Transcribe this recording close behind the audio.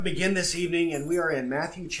Begin this evening, and we are in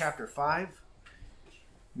Matthew chapter 5.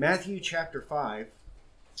 Matthew chapter 5.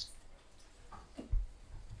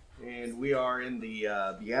 And we are in the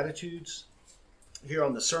Beatitudes here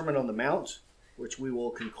on the Sermon on the Mount, which we will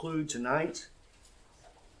conclude tonight.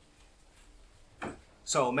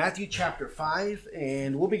 So Matthew chapter 5,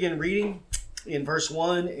 and we'll begin reading in verse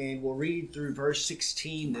 1, and we'll read through verse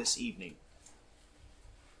 16 this evening.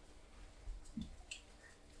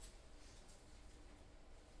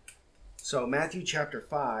 So Matthew chapter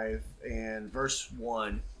 5 and verse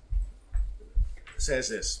 1 says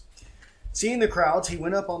this. Seeing the crowds, he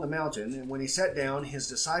went up on the mountain, and when he sat down, his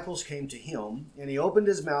disciples came to him, and he opened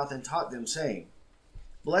his mouth and taught them, saying,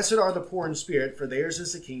 Blessed are the poor in spirit, for theirs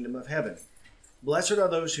is the kingdom of heaven. Blessed are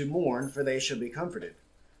those who mourn, for they shall be comforted.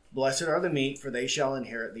 Blessed are the meek, for they shall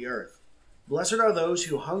inherit the earth. Blessed are those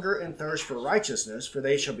who hunger and thirst for righteousness, for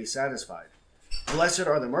they shall be satisfied. Blessed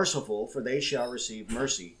are the merciful, for they shall receive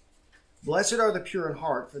mercy. Blessed are the pure in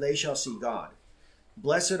heart, for they shall see God.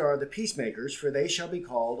 Blessed are the peacemakers, for they shall be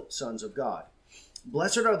called sons of God.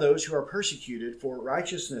 Blessed are those who are persecuted for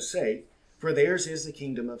righteousness' sake, for theirs is the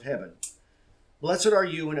kingdom of heaven. Blessed are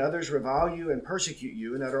you when others revile you and persecute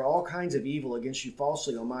you, and utter all kinds of evil against you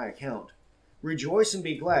falsely on my account. Rejoice and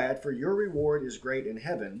be glad, for your reward is great in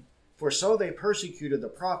heaven, for so they persecuted the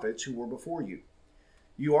prophets who were before you.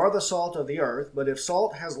 You are the salt of the earth, but if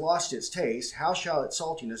salt has lost its taste, how shall its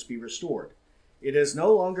saltiness be restored? It is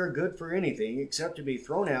no longer good for anything except to be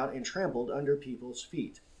thrown out and trampled under people's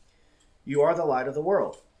feet. You are the light of the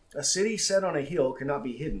world. A city set on a hill cannot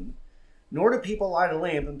be hidden, nor do people light a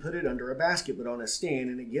lamp and put it under a basket, but on a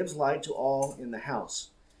stand, and it gives light to all in the house.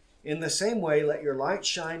 In the same way, let your light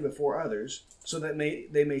shine before others, so that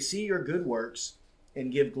they may see your good works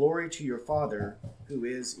and give glory to your Father who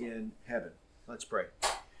is in heaven. Let's pray.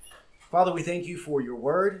 Father, we thank you for your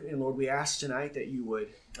word, and Lord, we ask tonight that you would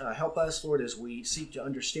help us, Lord, as we seek to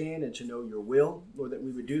understand and to know your will. Lord, that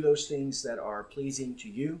we would do those things that are pleasing to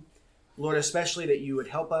you. Lord, especially that you would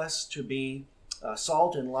help us to be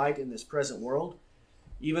salt and light in this present world,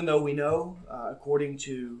 even though we know, according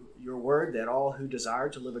to your word, that all who desire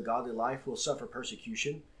to live a godly life will suffer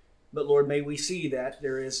persecution. But Lord, may we see that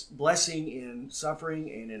there is blessing in suffering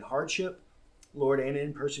and in hardship, Lord, and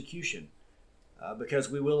in persecution, because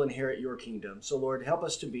we will inherit your kingdom. So Lord, help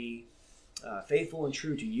us to be faithful and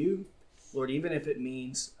true to you, Lord, even if it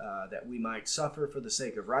means that we might suffer for the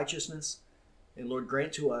sake of righteousness. And Lord,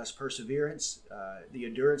 grant to us perseverance, the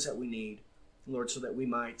endurance that we need, Lord, so that we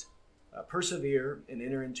might persevere and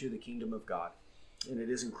enter into the kingdom of God. And it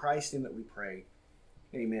is in Christ's name that we pray.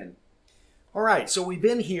 Amen. All right, so we've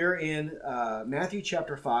been here in Matthew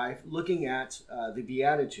chapter 5, looking at the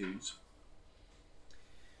Beatitudes.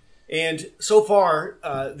 And so far,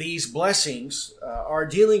 these blessings are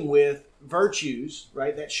dealing with virtues,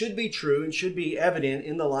 right, that should be true and should be evident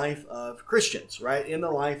in the life of Christians, right, in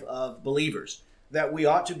the life of believers. That we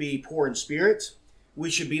ought to be poor in spirit. We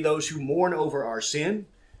should be those who mourn over our sin.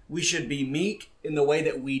 We should be meek in the way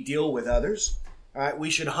that we deal with others. All right, we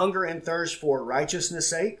should hunger and thirst for righteousness'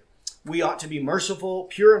 sake. We ought to be merciful,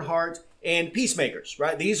 pure in heart, and peacemakers,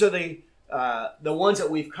 right? These are the ones that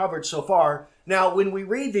we've covered so far. Now, when we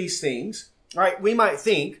read these things, right, we might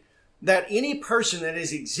think that any person that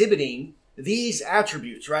is exhibiting these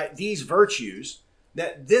attributes, right, these virtues,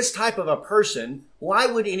 that this type of a person, why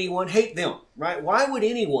would anyone hate them, right? Why would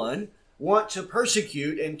anyone want to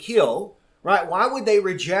persecute and kill, right? Why would they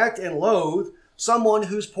reject and loathe someone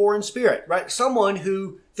who's poor in spirit, right? Someone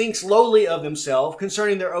who thinks lowly of themselves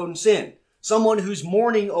concerning their own sin. Someone who's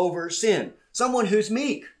mourning over sin. Someone who's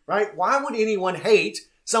meek, right? Why would anyone hate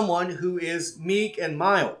someone who is meek and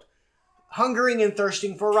mild? Hungering and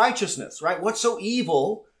thirsting for righteousness, right? What's so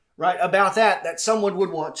evil, right, about that someone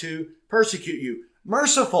would want to persecute you?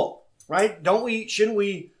 Merciful, right? Shouldn't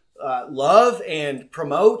we love and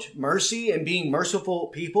promote mercy and being merciful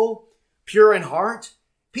people? Pure in heart?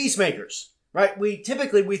 Peacemakers. Right? We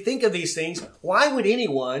think of these things. Why would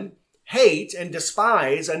anyone hate and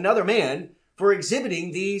despise another man for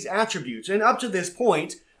exhibiting these attributes? And up to this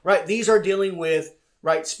point, right, these are dealing with,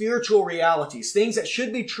 right, spiritual realities, things that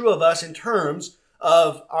should be true of us in terms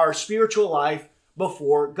of our spiritual life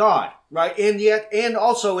before God, right? And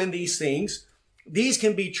also in these things, these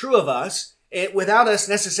can be true of us without us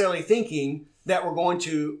necessarily thinking that we're going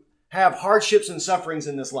to have hardships and sufferings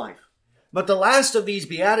in this life. But the last of these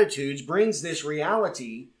Beatitudes brings this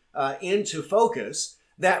reality into focus,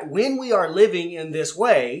 that when we are living in this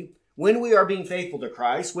way, when we are being faithful to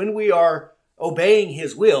Christ, when we are obeying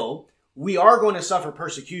His will, we are going to suffer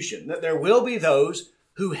persecution. That there will be those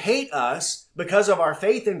who hate us because of our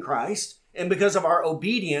faith in Christ and because of our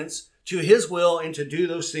obedience to his will and to do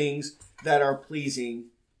those things that are pleasing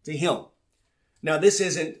to him. Now, this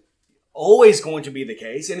isn't always going to be the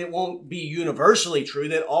case, and it won't be universally true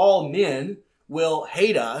that all men will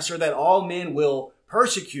hate us or that all men will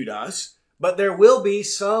persecute us, but there will be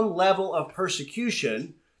some level of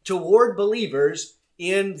persecution toward believers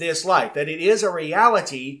in this life, that it is a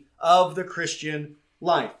reality of the Christian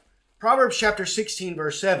life. Proverbs chapter 16,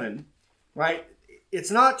 verse 7, right? It's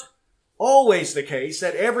not always the case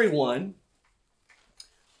that everyone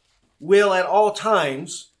will at all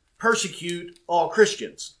times persecute all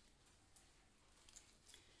Christians.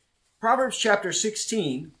 Proverbs chapter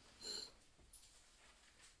 16,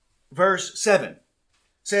 verse 7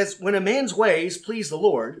 says, when a man's ways please the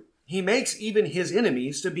Lord, he makes even his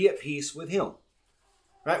enemies to be at peace with him.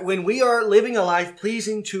 Right? When we are living a life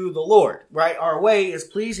pleasing to the Lord, right? Our way is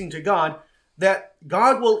pleasing to God, that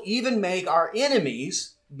God will even make our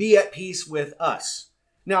enemies be at peace with us.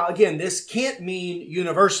 Now, again, this can't mean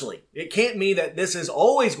universally. It can't mean that this is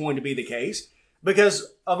always going to be the case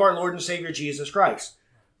because of our Lord and Savior Jesus Christ.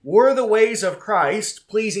 Were the ways of Christ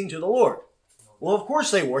pleasing to the Lord? Well, of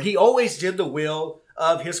course they were. He always did the will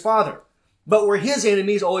of his Father. But were his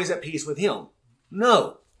enemies always at peace with him?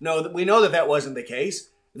 No. No, we know that that wasn't the case.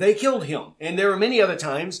 They killed him. And there were many other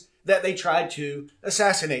times that they tried to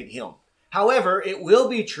assassinate him. However, it will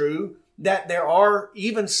be true that there are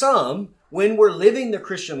even some, when we're living the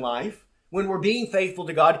Christian life, when we're being faithful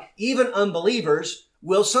to God, even unbelievers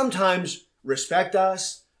will sometimes respect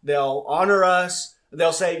us. They'll honor us.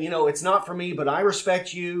 They'll say, it's not for me, but I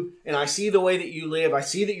respect you and I see the way that you live. I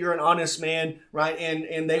see that you're an honest man, right?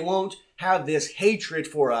 And they won't have this hatred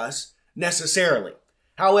for us necessarily.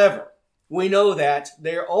 However, we know that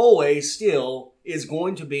there always still is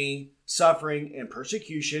going to be suffering and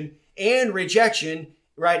persecution and rejection,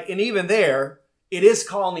 right? And even there, it is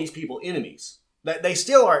calling these people enemies. That they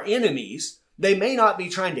still are enemies. They may not be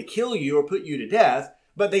trying to kill you or put you to death,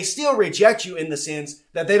 but they still reject you in the sense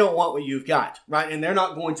that they don't want what you've got, right? And they're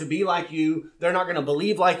not going to be like you. They're not going to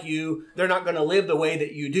believe like you. They're not going to live the way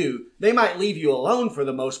that you do. They might leave you alone for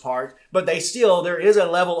the most part, but there is a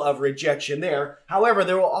level of rejection there. However,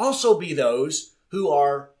 there will also be those who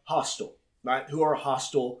are hostile, right? Who are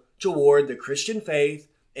hostile toward the Christian faith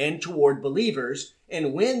and toward believers.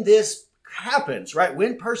 And when this happens, right?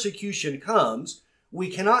 When persecution comes, we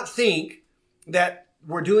cannot think that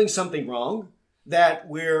we're doing something wrong, that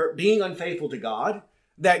we're being unfaithful to God,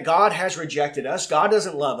 that God has rejected us. God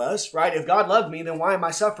doesn't love us, right? If God loved me, then why am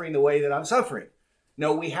I suffering the way that I'm suffering?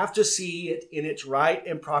 No, we have to see it in its right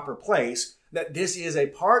and proper place, that this is a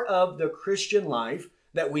part of the Christian life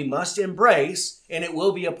that we must embrace, and it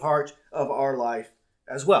will be a part of our life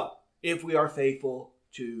as well, if we are faithful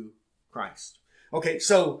to Christ. Okay,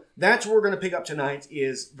 so that's what we're going to pick up tonight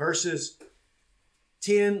is verses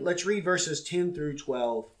 10. Let's read verses 10 through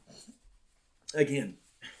 12 again.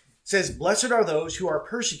 It says, blessed are those who are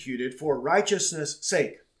persecuted for righteousness'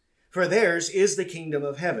 sake, for theirs is the kingdom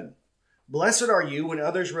of heaven. Blessed are you when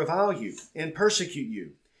others revile you and persecute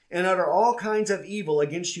you, and utter all kinds of evil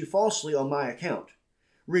against you falsely on my account.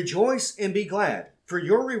 Rejoice and be glad, for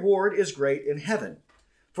your reward is great in heaven.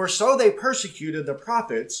 For so they persecuted the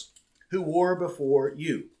prophets who were before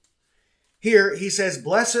you. Here he says,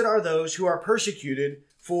 blessed are those who are persecuted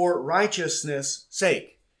for righteousness'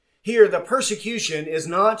 sake. Here, the persecution is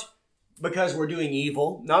not because we're doing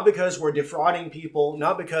evil, not because we're defrauding people,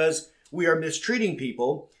 not because we are mistreating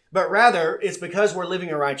people, but rather it's because we're living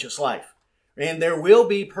a righteous life. And there will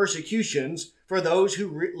be persecutions for those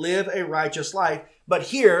who live a righteous life. But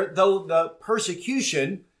here, though the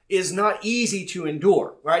persecution is not easy to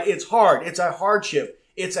endure, right? It's hard. It's a hardship.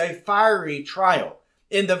 It's a fiery trial.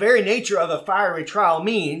 And the very nature of a fiery trial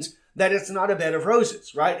means that it's not a bed of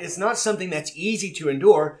roses, right? It's not something that's easy to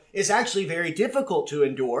endure. It's actually very difficult to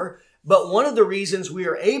endure. But one of the reasons we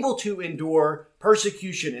are able to endure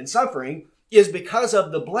persecution and suffering is because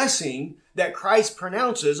of the blessing that Christ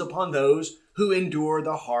pronounces upon those who endure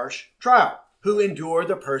the harsh trial, who endure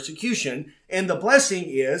the persecution. And the blessing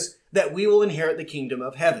is that we will inherit the kingdom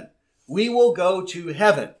of heaven. We will go to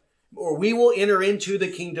heaven, or we will enter into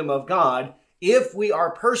the kingdom of God if we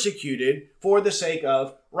are persecuted for the sake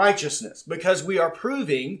of righteousness, because we are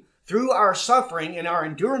proving through our suffering and our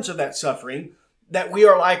endurance of that suffering that we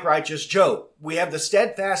are like righteous Job. We have the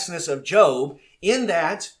steadfastness of Job in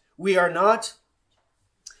that we are not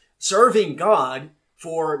serving God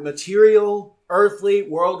for material, earthly,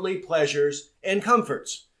 worldly pleasures and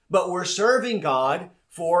comforts, but we're serving God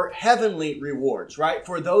for heavenly rewards, right?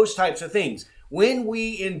 For those types of things. When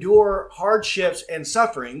we endure hardships and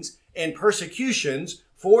sufferings and persecutions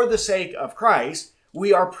for the sake of Christ,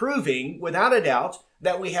 we are proving without a doubt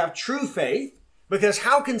that we have true faith, because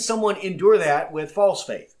how can someone endure that with false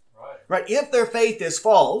faith? Right? If their faith is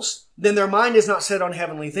false, then their mind is not set on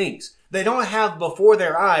heavenly things. They don't have before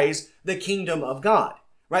their eyes the kingdom of God.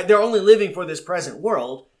 Right? They're only living for this present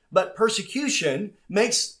world, but persecution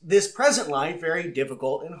makes this present life very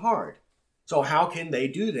difficult and hard. So how can they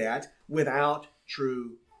do that without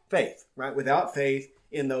true faith? Right? Without faith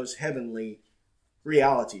in those heavenly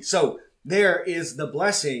realities. So there is the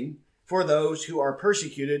blessing for those who are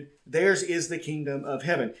persecuted. Theirs is the kingdom of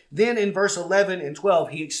heaven. Then in verse 11 and 12,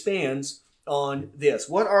 he expands on this.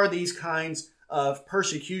 What are these kinds of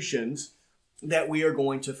persecutions that we are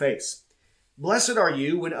going to face? Blessed are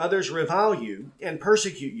you when others revile you and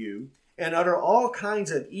persecute you and utter all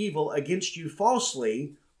kinds of evil against you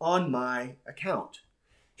falsely on my account.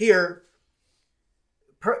 Here,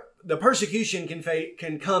 the persecution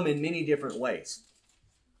can come in many different ways.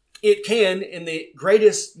 It can, in the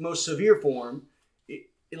greatest, most severe form,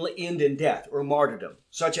 end in death or martyrdom,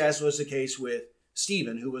 such as was the case with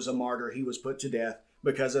Stephen, who was a martyr. He was put to death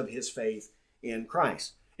because of his faith in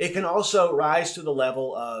Christ. It can also rise to the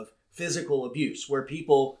level of physical abuse, where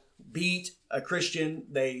people beat a Christian,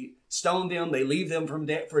 they stone them, they leave them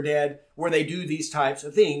for dead, where they do these types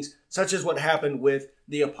of things, such as what happened with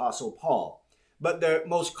the Apostle Paul. But the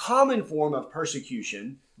most common form of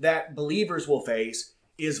persecution that believers will face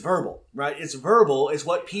is verbal, right? It's verbal, is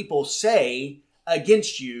what people say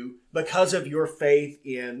against you because of your faith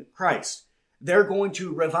in Christ. They're going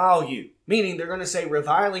to revile you, meaning they're going to say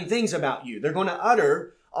reviling things about you. They're going to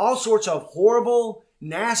utter all sorts of horrible,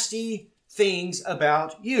 nasty things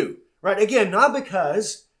about you, right? Again, not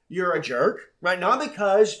because you're a jerk, right? Not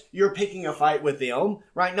because you're picking a fight with them,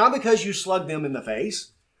 right? Not because you slug them in the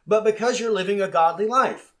face, but because you're living a godly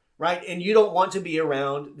life, right? And you don't want to be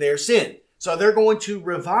around their sin. So they're going to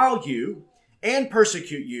revile you and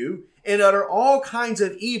persecute you and utter all kinds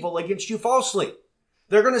of evil against you falsely.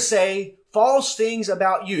 They're going to say false things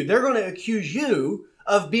about you. They're going to accuse you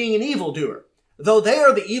of being an evildoer. Though they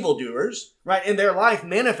are the evildoers, right, and their life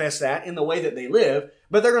manifests that in the way that they live,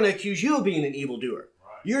 but they're going to accuse you of being an evildoer.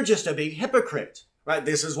 Right. You're just a big hypocrite, right?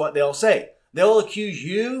 This is what they'll say. They'll accuse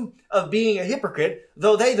you of being a hypocrite,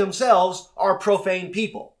 though they themselves are profane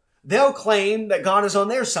people. They'll claim that God is on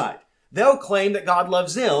their side. They'll claim that God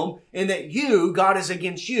loves them and that God is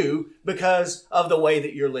against you because of the way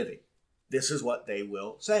that you're living. This is what they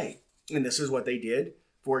will say. And this is what they did,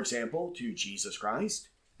 for example, to Jesus Christ.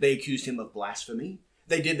 They accused him of blasphemy.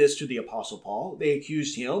 They did this to the Apostle Paul. They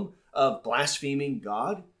accused him of blaspheming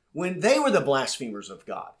God when they were the blasphemers of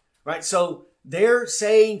God, right? So they're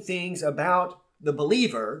saying things about the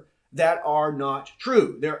believer that are not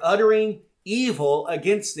true. They're uttering evil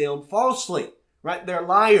against them falsely. Right? They're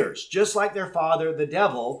liars, just like their father, the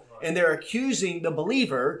devil, and they're accusing the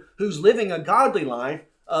believer who's living a godly life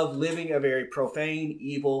of living a very profane,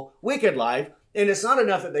 evil, wicked life. And it's not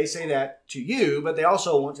enough that they say that to you, but they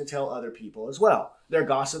also want to tell other people as well. They're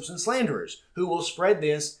gossips and slanderers who will spread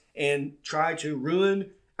this and try to ruin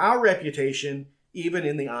our reputation, even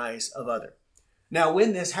in the eyes of others. Now,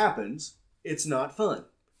 when this happens, it's not fun.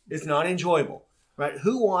 It's not enjoyable, right?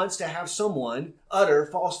 Who wants to have someone utter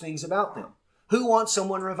false things about them? Who wants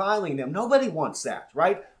someone reviling them? Nobody wants that,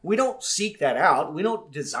 right? We don't seek that out. We don't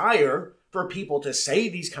desire for people to say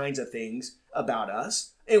these kinds of things about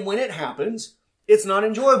us. And when it happens, it's not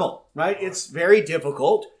enjoyable, right? It's very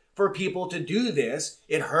difficult for people to do this.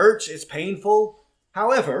 It hurts. It's painful.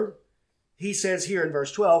 However, he says here in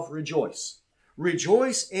verse 12, rejoice.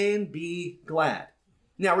 Rejoice and be glad.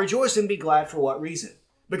 Now, rejoice and be glad for what reason?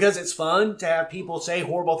 Because it's fun to have people say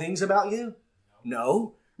horrible things about you?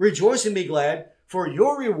 No. Rejoice and be glad, for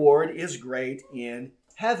your reward is great in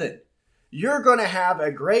heaven. You're going to have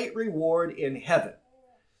a great reward in heaven.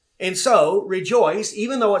 And so, rejoice,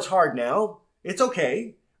 even though it's hard now, it's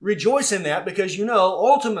okay. Rejoice in that because you know,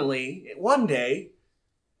 ultimately, one day,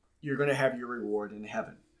 you're going to have your reward in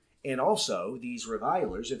heaven. And also, these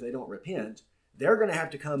revilers, if they don't repent, they're going to have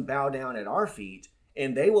to come bow down at our feet,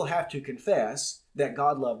 and they will have to confess that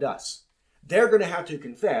God loved us. They're going to have to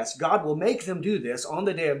confess, God will make them do this on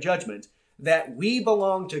the day of judgment, that we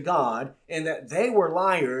belong to God and that they were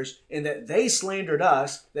liars and that they slandered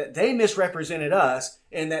us, that they misrepresented us,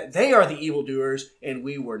 and that they are the evildoers and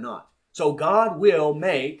we were not. So God will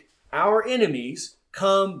make our enemies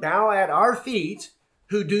come bow at our feet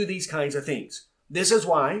who do these kinds of things. This is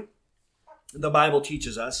why the Bible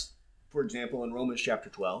teaches us, for example, in Romans chapter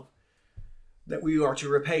 12, that we are to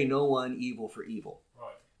repay no one evil for evil.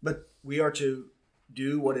 Right. But we are to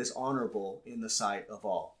do what is honorable in the sight of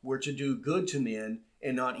all. We're to do good to men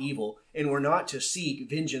and not evil, and we're not to seek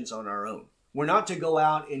vengeance on our own. We're not to go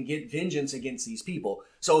out and get vengeance against these people.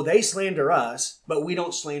 So they slander us, but we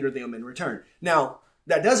don't slander them in return. Now,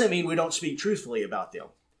 that doesn't mean we don't speak truthfully about them.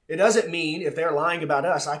 It doesn't mean if they're lying about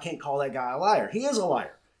us, I can't call that guy a liar. He is a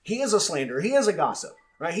liar. He is a slanderer. He is a gossip,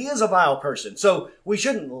 right? He is a vile person. So we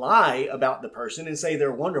shouldn't lie about the person and say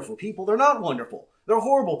they're wonderful people. They're not wonderful. They're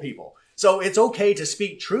horrible people. So it's okay to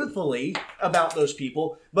speak truthfully about those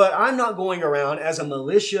people, but I'm not going around as a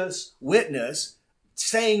malicious witness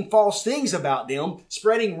saying false things about them,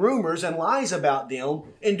 spreading rumors and lies about them,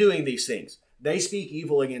 and doing these things. They speak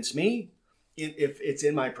evil against me. If it's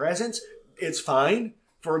in my presence, it's fine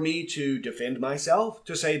for me to defend myself,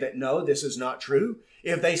 to say that, no, this is not true.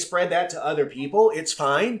 If they spread that to other people, it's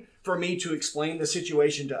fine for me to explain the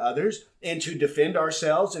situation to others and to defend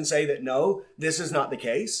ourselves and say that, no, this is not the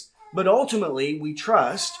case. But ultimately, we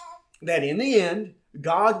trust that in the end,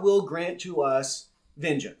 God will grant to us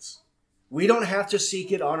vengeance. We don't have to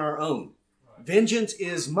seek it on our own. Vengeance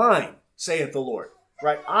is mine, saith the Lord.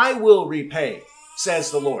 Right? I will repay,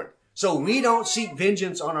 says the Lord. So we don't seek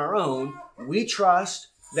vengeance on our own. We trust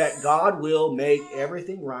that God will make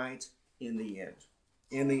everything right in the end.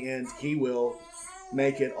 In the end, He will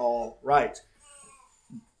make it all right.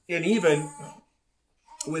 And even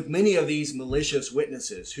with many of these malicious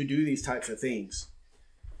witnesses who do these types of things,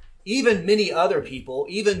 even many other people,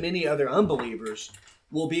 even many other unbelievers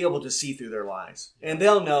will be able to see through their lies. And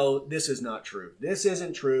they'll know this is not true. This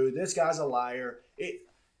isn't true. This guy's a liar.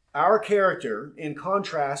 Our character, in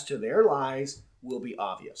contrast to their lies, will be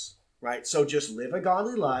obvious, right? So just live a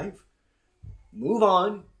godly life. Move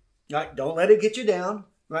on. Right? Don't let it get you down.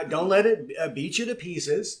 Right? Don't let it beat you to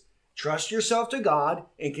pieces. Trust yourself to God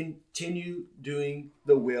and continue doing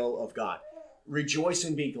the will of God. Rejoice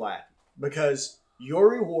and be glad, because your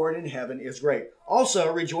reward in heaven is great.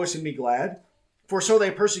 Also, rejoice and be glad, for so they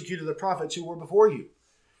persecuted the prophets who were before you.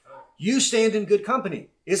 You stand in good company.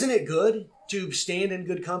 Isn't it good to stand in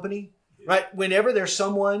good company? Right? Whenever there's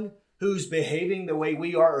someone who's behaving the way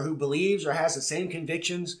we are, or who believes or has the same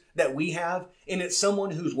convictions that we have, and it's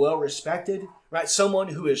someone who's well respected, right? Someone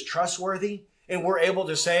who is trustworthy, and we're able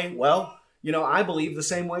to say, well, I believe the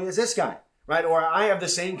same way as this guy, right? Or I have the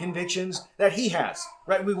same convictions that he has,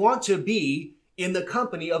 right? We want to be in the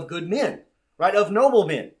company of good men, right? Of noble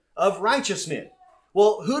men, of righteous men.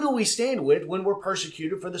 Well, who do we stand with when we're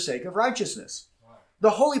persecuted for the sake of righteousness?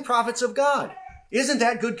 The holy prophets of God. Isn't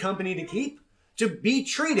that good company to keep? To be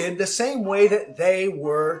treated the same way that they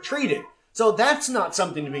were treated. So that's not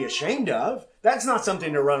something to be ashamed of. That's not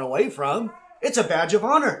something to run away from. It's a badge of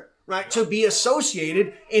honor, right? To be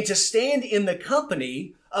associated and to stand in the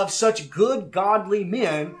company of such good, godly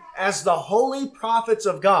men as the holy prophets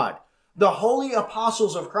of God, the holy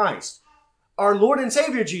apostles of Christ, our Lord and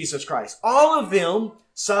Savior Jesus Christ. All of them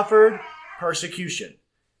suffered persecution.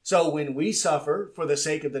 So when we suffer for the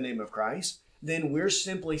sake of the name of Christ, then we're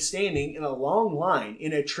simply standing in a long line,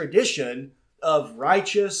 in a tradition of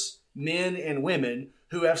righteous men and women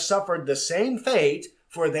who have suffered the same fate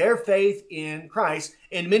for their faith in Christ.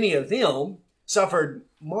 And many of them suffered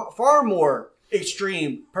far more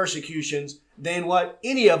extreme persecutions than what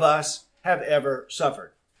any of us have ever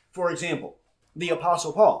suffered. For example, the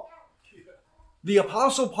Apostle Paul. The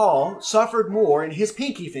Apostle Paul suffered more in his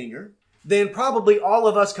pinky finger than probably all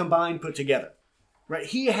of us combined put together. Right?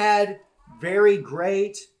 He had very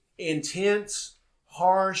great, intense,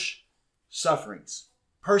 harsh sufferings,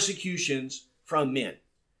 persecutions from men.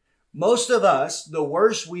 Most of us, the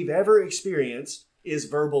worst we've ever experienced is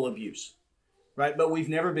verbal abuse, right? But we've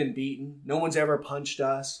never been beaten. No one's ever punched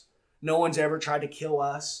us. No one's ever tried to kill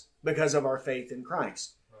us because of our faith in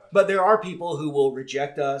Christ. But there are people who will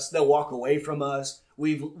reject us. They'll walk away from us.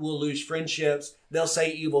 We'll lose friendships. They'll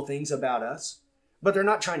say evil things about us. But they're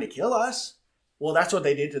not trying to kill us. Well, that's what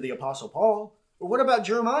they did to the Apostle Paul. Or what about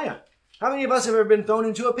Jeremiah? How many of us have ever been thrown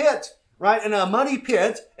into a pit, right? In a muddy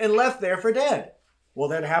pit and left there for dead? Well,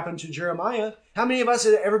 that happened to Jeremiah. How many of us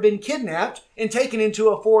have ever been kidnapped and taken into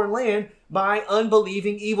a foreign land by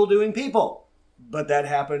unbelieving, evil-doing people? But that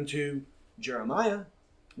happened to Jeremiah.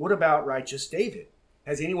 What about righteous David?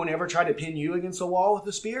 Has anyone ever tried to pin you against a wall with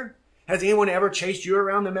a spear? Has anyone ever chased you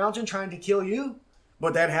around the mountain trying to kill you?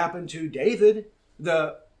 But that happened to David,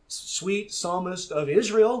 the sweet psalmist of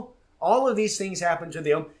Israel. All of these things happened to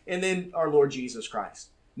them. And then our Lord Jesus Christ.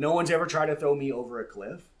 No one's ever tried to throw me over a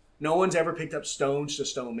cliff. No one's ever picked up stones to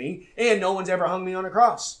stone me. And no one's ever hung me on a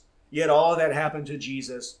cross. Yet all of that happened to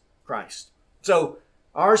Jesus Christ. So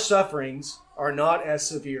our sufferings are not as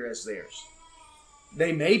severe as theirs.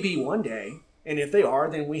 They may be one day. And if they are,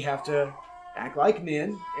 then we have to act like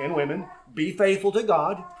men and women, be faithful to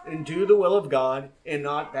God, and do the will of God, and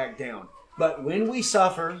not back down. But when we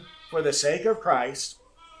suffer for the sake of Christ,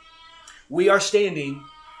 we are standing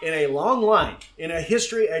in a long line, in a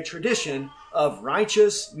history, a tradition of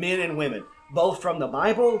righteous men and women, both from the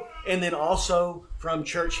Bible and then also from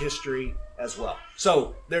church history as well.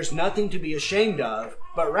 So there's nothing to be ashamed of,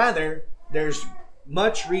 but rather there's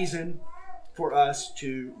much reason for us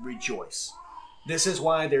to rejoice. This is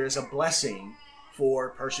why there is a blessing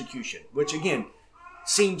for persecution, which again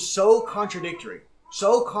seems so contradictory,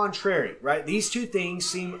 so contrary, right? These two things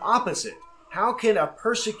seem opposite. How can a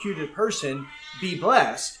persecuted person be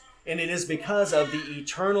blessed? And it is because of the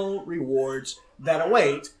eternal rewards that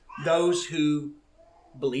await those who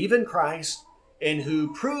believe in Christ and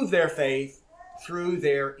who prove their faith through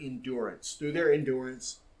their endurance. Through their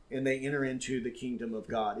endurance, and they enter into the kingdom of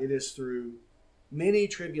God. It is through many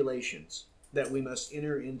tribulations that we must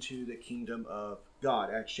enter into the kingdom of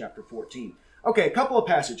God. Acts chapter 14. Okay, a couple of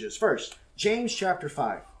passages. First, James chapter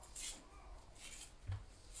 5.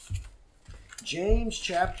 James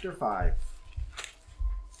chapter 5.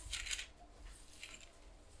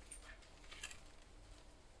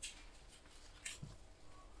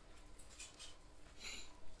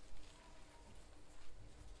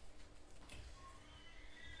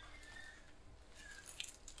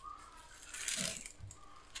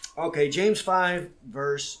 Okay, James 5,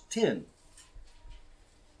 verse 10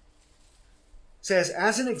 says,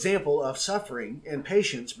 "As an example of suffering and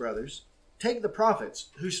patience, brothers, take the prophets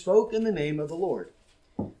who spoke in the name of the Lord.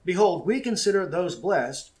 Behold, we consider those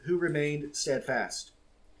blessed who remained steadfast.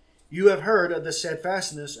 You have heard of the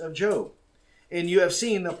steadfastness of Job, and you have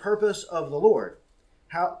seen the purpose of the Lord,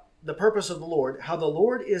 how the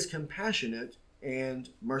Lord is compassionate and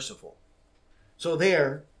merciful." So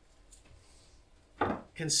there,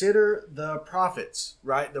 consider the prophets,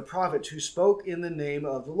 right? The prophets who spoke in the name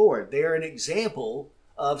of the Lord. They are an example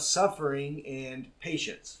of suffering and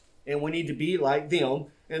patience. And we need to be like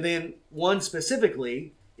them. And then one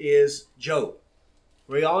specifically is Job.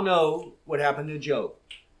 We all know what happened to Job.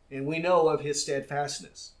 And we know of his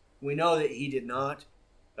steadfastness. We know that he did not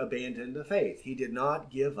abandon the faith. He did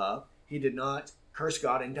not give up. He did not curse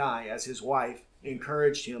God and die as his wife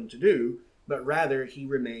encouraged him to do, but rather he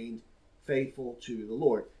remained faithful to the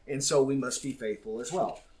Lord. And so we must be faithful as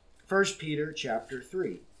well. 1 Peter chapter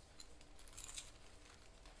 3.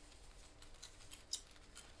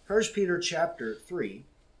 1 Peter chapter 3,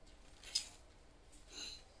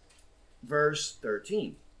 verse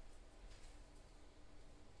 13.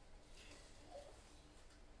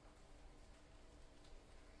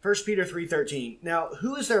 First Peter 3:13. "Now,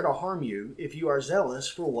 who is there to harm you if you are zealous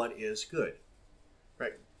for what is good?"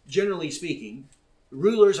 Right. Generally speaking,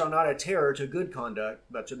 rulers are not a terror to good conduct,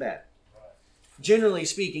 but to bad. Generally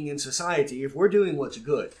speaking, in society, if we're doing what's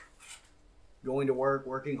good, going to work,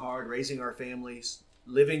 working hard, raising our families,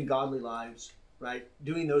 living godly lives, right?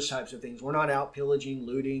 Doing those types of things. We're not out pillaging,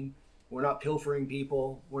 looting. We're not pilfering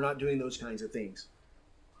people. We're not doing those kinds of things.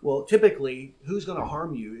 Well, typically, who's going to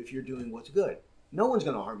harm you if you're doing what's good? No one's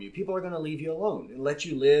going to harm you. People are going to leave you alone and let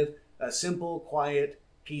you live a simple, quiet,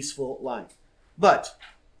 peaceful life. But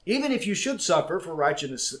even if you should suffer for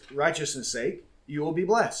righteousness' sake, you will be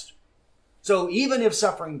blessed. So even if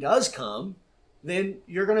suffering does come, then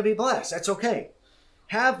you're going to be blessed. That's okay.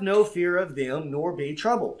 Have no fear of them, nor be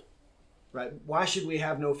troubled. Right? Why should we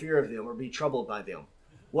have no fear of them or be troubled by them?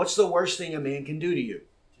 What's the worst thing a man can do to you?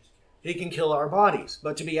 He can kill our bodies.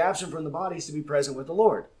 But to be absent from the body is to be present with the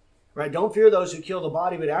Lord. Right? Don't fear those who kill the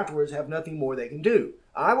body, but afterwards have nothing more they can do.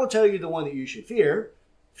 I will tell you the one that you should fear.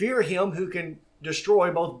 Fear him who can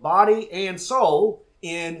destroy both body and soul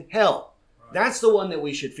in hell. Right. That's the one that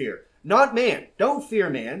we should fear. Not man. Don't fear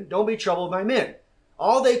man. Don't be troubled by men.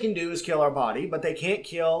 All they can do is kill our body, but they can't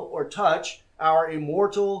kill or touch our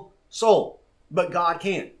immortal soul. But God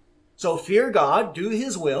can. So fear God, do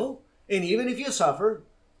his will, and even if you suffer,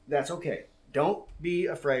 that's okay. Don't be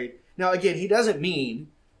afraid. Now again, he doesn't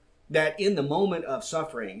mean that in the moment of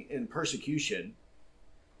suffering and persecution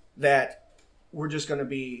that we're just going to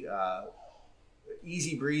be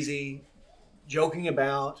easy breezy, joking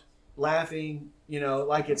about, laughing,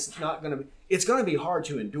 like it's not going to be, it's going to be hard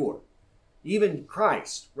to endure. Even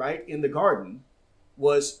Christ, right, in the garden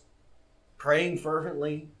was praying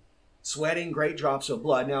fervently, sweating great drops of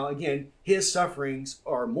blood. Now, again, his sufferings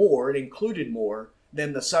are more, it included more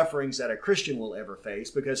than the sufferings that a Christian will ever face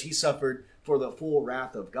because he suffered for the full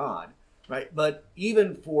wrath of God, right? But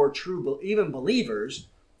even for even believers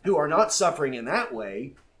who are not suffering in that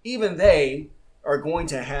way, even they are going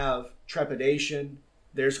to have trepidation.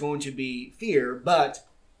 There's going to be fear, but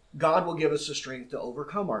God will give us the strength to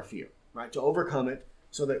overcome our fear, right? To overcome it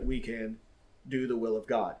so that we can do the will of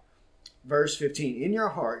God. verse 15, in your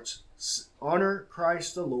hearts honor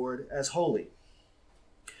Christ the Lord as holy,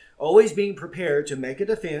 always being prepared to make a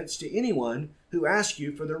defense to anyone who asks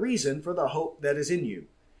you for the reason for the hope that is in you.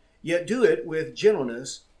 Yet do it with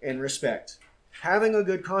gentleness and respect, having a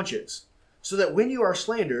good conscience, so that when you are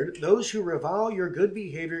slandered, those who revile your good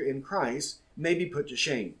behavior in Christ may be put to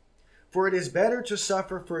shame. For it is better to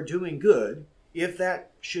suffer for doing good, if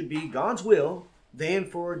that should be God's will, than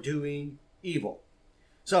for doing evil.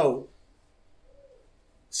 So,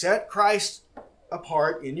 set Christ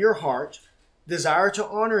apart in your heart, desire to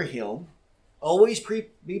honor him, always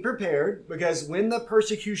be prepared, because when the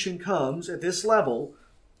persecution comes at this level,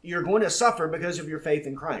 you're going to suffer because of your faith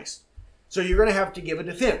in Christ. So you're going to have to give a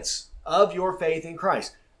defense of your faith in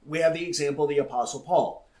Christ. We have the example of the Apostle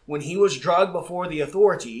Paul. When he was drugged before the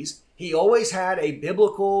authorities, he always had a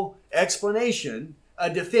biblical explanation, a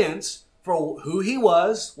defense for who he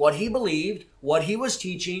was, what he believed, what he was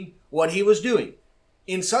teaching, what he was doing,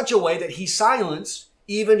 in such a way that he silenced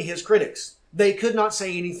even his critics. They could not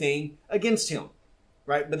say anything against him,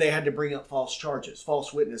 right? But they had to bring up false charges,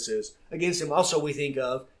 false witnesses against him. Also, we think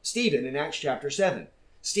of Stephen in Acts chapter 7.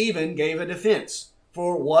 Stephen gave a defense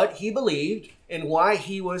for what he believed and why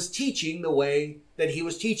he was teaching the way that he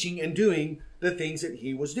was teaching and doing the things that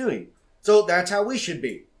he was doing. So that's how we should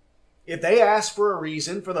be. If they ask for a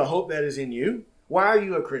reason for the hope that is in you, why are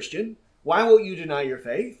you a Christian? Why won't you deny your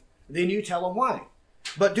faith? Then you tell them why.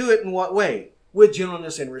 But do it in what way? With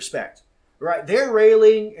gentleness and respect. Right? They're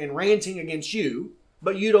railing and ranting against you,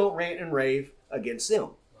 but you don't rant and rave against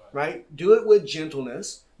them. Right? Do it with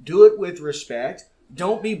gentleness. Do it with respect.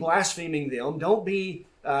 Don't be blaspheming them. Don't be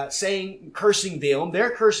cursing them.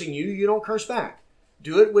 They're cursing you. You don't curse back.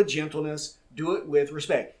 Do it with gentleness. Do it with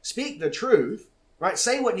respect. Speak the truth. Right?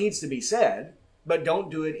 Say what needs to be said, but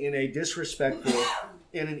don't do it in a disrespectful,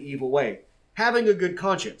 in an evil way. Having a good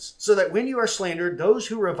conscience, so that when you are slandered, those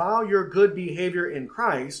who revile your good behavior in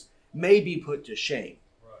Christ may be put to shame.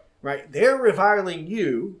 Right? They're reviling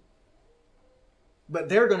you, but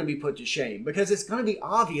they're going to be put to shame because it's going to be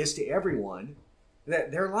obvious to everyone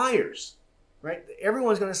that they're liars. Right?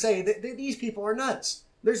 Everyone's going to say that these people are nuts.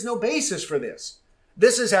 There's no basis for this.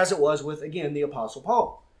 This is as it was with, again, the Apostle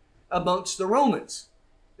Paul amongst the Romans.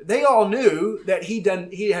 They all knew that he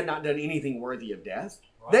had not done anything worthy of death.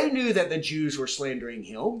 Right. They knew that the Jews were slandering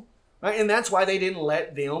him. Right? And that's why they didn't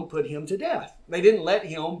let them put him to death. They didn't let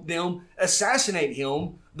them assassinate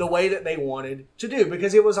him the way that they wanted to do,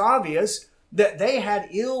 because it was obvious that they had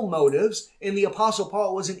ill motives and the Apostle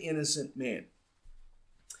Paul was an innocent man.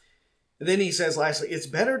 And then he says lastly, it's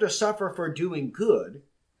better to suffer for doing good,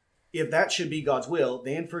 if that should be God's will,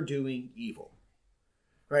 than for doing evil.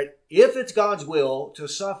 Right? If it's God's will to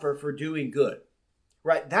suffer for doing good,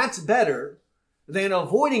 right, that's better than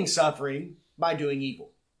avoiding suffering by doing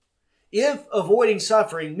evil. If avoiding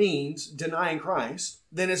suffering means denying Christ,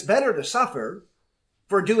 then it's better to suffer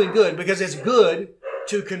for doing good because it's good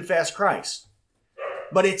to confess Christ.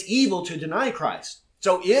 But it's evil to deny Christ.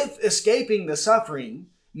 So if escaping the suffering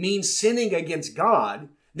means sinning against God,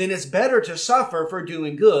 then it's better to suffer for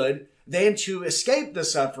doing good than to escape the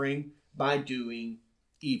suffering by doing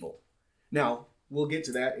evil. Now, we'll get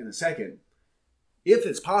to that in a second. If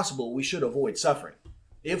it's possible, we should avoid suffering.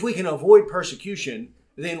 If we can avoid persecution,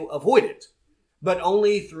 then avoid it, but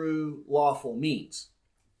only through lawful means,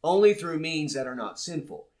 only through means that are not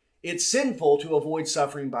sinful. It's sinful to avoid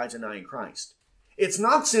suffering by denying Christ. It's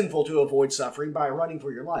not sinful to avoid suffering by running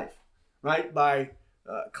for your life, right? By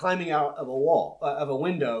climbing out of a wall, of a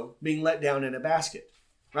window, being let down in a basket,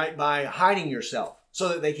 right? By hiding yourself so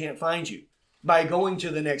that they can't find you, by going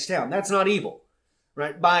to the next town. That's not evil,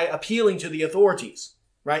 right? By appealing to the authorities,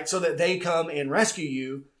 right? So that they come and rescue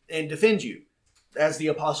you and defend you, as the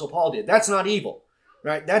Apostle Paul did. That's not evil,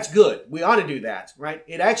 right? That's good. We ought to do that, right?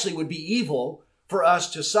 It actually would be evil for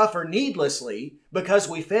us to suffer needlessly because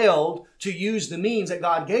we failed to use the means that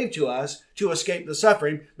God gave to us to escape the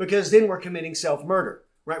suffering, because then we're committing self-murder,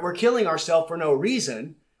 right? We're killing ourselves for no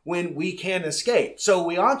reason when we can escape. So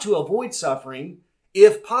we ought to avoid suffering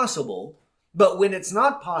if possible, but when it's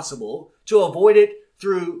not possible to avoid it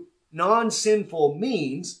through non-sinful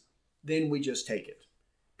means, then we just take it,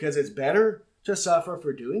 because it's better to suffer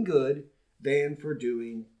for doing good than for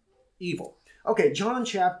doing evil. Okay, John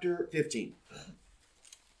chapter 15.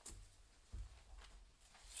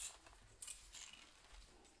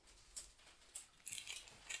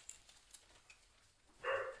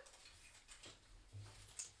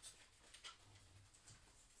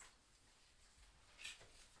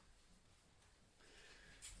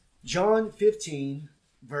 John 15,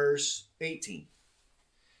 verse 18.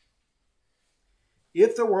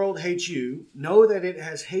 If the world hates you, know that it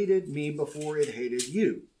has hated me before it hated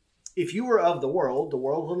you. If you were of the world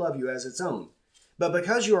will love you as its own. But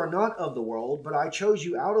because you are not of the world, but I chose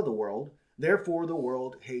you out of the world, therefore the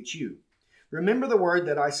world hates you. Remember the word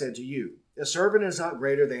that I said to you, a servant is not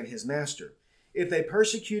greater than his master. If they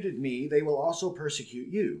persecuted me, they will also persecute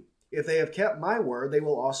you. If they have kept my word, they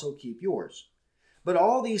will also keep yours. But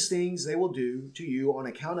all these things they will do to you on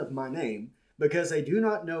account of my name, because they do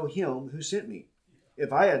not know him who sent me.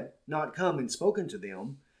 If I had not come and spoken to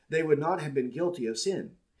them, they would not have been guilty of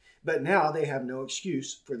sin. But now they have no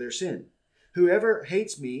excuse for their sin. Whoever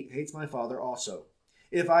hates me hates my Father also.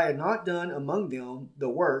 If I had not done among them the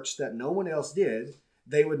works that no one else did,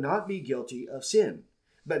 they would not be guilty of sin.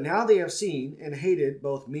 But now they have seen and hated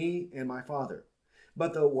both me and my Father.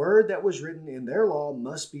 But the word that was written in their law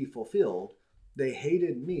must be fulfilled. They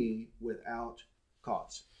hated me without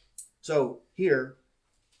cause. So here,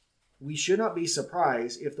 we should not be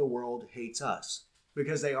surprised if the world hates us,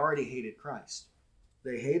 because they already hated Christ.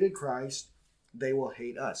 They hated Christ, they will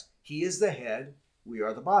hate us. He is the head, we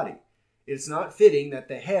are the body. It's not fitting that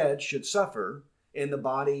the head should suffer and the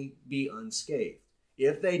body be unscathed.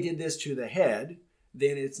 If they did this to the head,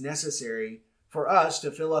 then it's necessary for us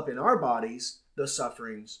to fill up in our bodies the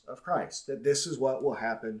sufferings of Christ. That this is what will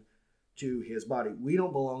happen to his body. We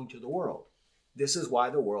don't belong to the world. This is why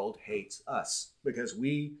the world hates us, because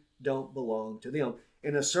we don't belong to them.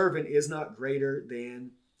 And a servant is not greater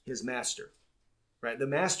than his master, right? The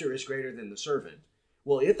master is greater than the servant.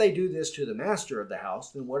 Well, if they do this to the master of the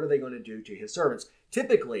house, then what are they going to do to his servants?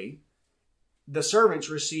 Typically, the servants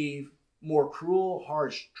receive more cruel,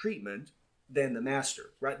 harsh treatment than the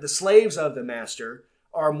master, right? The slaves of the master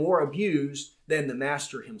are more abused than the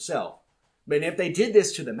master himself. But if they did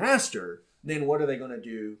this to the master, then what are they going to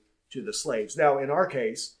do to the slaves? Now, in our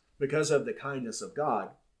case, because of the kindness of God,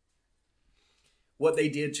 what they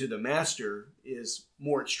did to the master is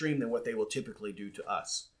more extreme than what they will typically do to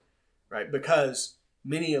us, right? Because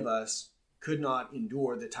many of us could not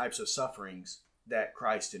endure the types of sufferings that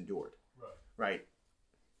Christ endured, right?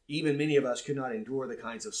 Even many of us could not endure the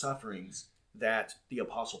kinds of sufferings that the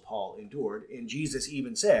Apostle Paul endured. And Jesus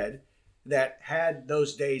even said that had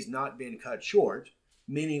those days not been cut short,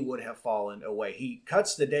 many would have fallen away. He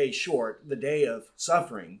cuts the day short, the day of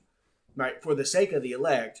suffering, right, for the sake of the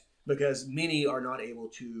elect, because many are not able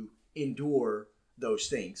to endure those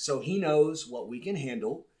things. So he knows what we can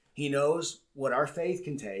handle. He knows what our faith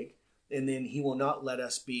can take, and then he will not let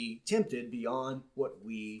us be tempted beyond what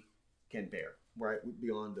we can bear, right?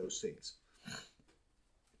 Beyond those things.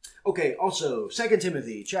 Okay, also, 2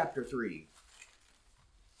 Timothy chapter 3.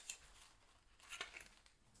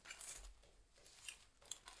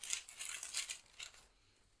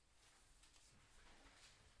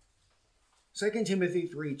 Second Timothy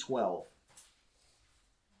 3:12.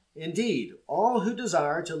 Indeed, all who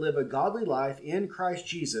desire to live a godly life in Christ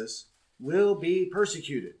Jesus will be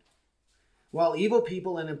persecuted, while evil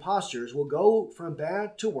people and impostors will go from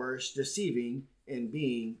bad to worse, deceiving and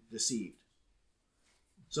being deceived.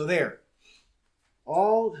 So there,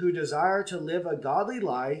 all who desire to live a godly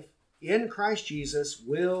life in Christ Jesus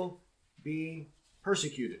will be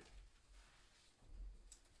persecuted.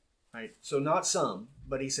 Right? So not some,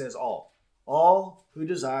 but he says all. All who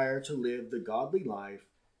desire to live the godly life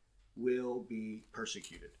will be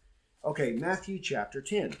persecuted. Okay, Matthew chapter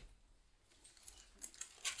 10.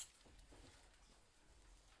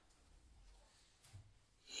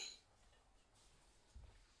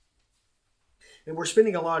 And we're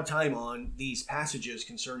spending a lot of time on these passages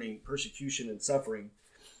concerning persecution and suffering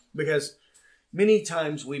because many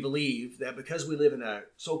times we believe that because we live in a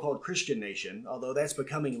so-called Christian nation, although that's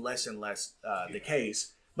becoming less and less the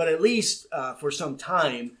case, but at least for some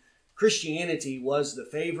time, Christianity was the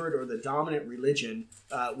favored or the dominant religion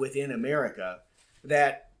within America,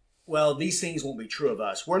 that, well, these things won't be true of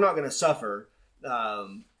us. We're not going to suffer,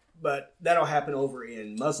 but that'll happen over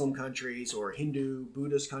in Muslim countries or Hindu,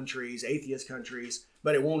 Buddhist countries, atheist countries,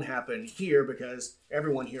 but it won't happen here because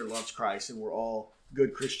everyone here loves Christ and we're all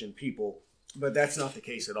good Christian people. But that's not the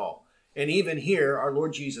case at all. And even here, our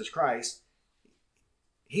Lord Jesus Christ,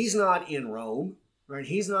 he's not in Rome, right?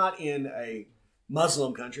 He's not in a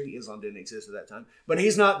Muslim country. Islam didn't exist at that time, but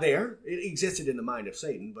he's not there. It existed in the mind of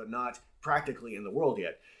Satan, but not practically in the world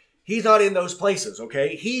yet. He's not in those places,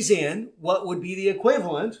 okay? He's in what would be the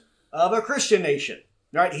equivalent of a Christian nation,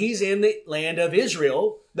 right? He's in the land of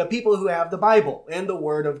Israel, the people who have the Bible and the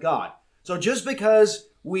Word of God. So just because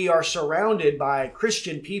we are surrounded by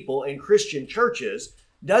Christian people and Christian churches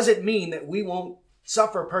doesn't mean that we won't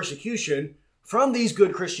suffer persecution from these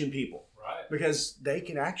good Christian people. Right. Because they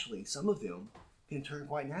can actually, some of them can turn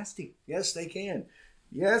quite nasty. Yes, they can.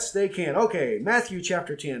 Yes, they can. Okay, Matthew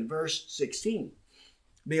chapter 10, verse 16.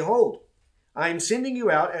 Behold, I am sending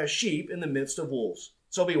you out as sheep in the midst of wolves.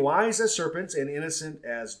 So be wise as serpents and innocent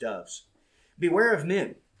as doves. Beware of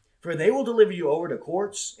men, for they will deliver you over to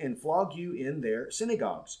courts and flog you in their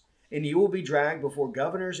synagogues. And you will be dragged before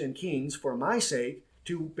governors and kings for my sake,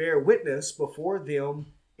 to bear witness before them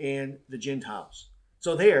and the Gentiles.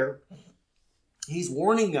 So there, he's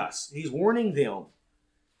warning us. He's warning them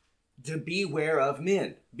to beware of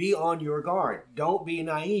men. Be on your guard. Don't be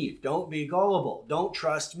naive. Don't be gullible. Don't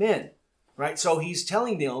trust men. Right? So he's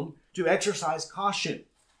telling them to exercise caution.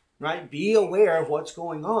 Right? Be aware of what's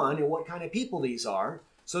going on and what kind of people these are,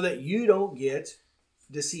 so that you don't get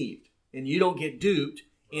deceived and you don't get duped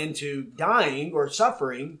into dying or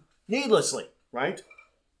suffering needlessly. Right?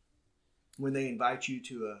 When they invite you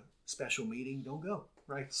to a special meeting, don't go.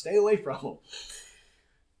 Right? Stay away from them.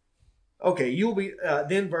 Okay, you'll be,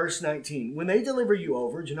 then verse 19. When they deliver you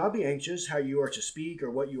over, do not be anxious how you are to speak or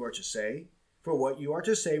what you are to say, for what you are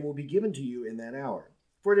to say will be given to you in that hour.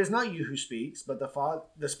 For it is not you who speaks, but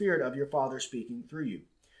the Spirit of your Father speaking through you.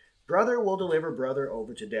 Brother will deliver brother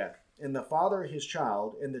over to death, and the father his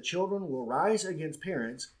child, and the children will rise against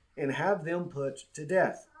parents and have them put to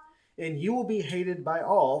death. And you will be hated by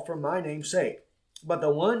all for my name's sake, but the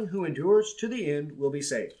one who endures to the end will be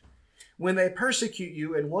saved. When they persecute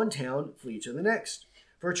you in one town, flee to the next.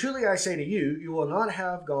 For truly I say to you, you will not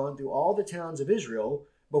have gone through all the towns of Israel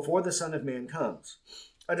before the Son of Man comes.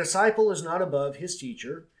 A disciple is not above his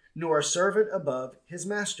teacher, nor a servant above his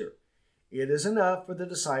master. It is enough for the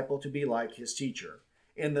disciple to be like his teacher,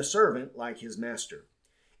 and the servant like his master.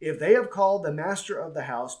 If they have called the master of the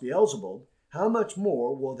house Beelzebub, how much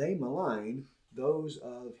more will they malign those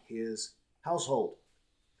of his household?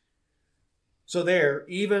 So there,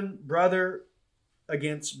 even brother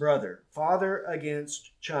against brother, father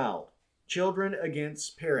against child, children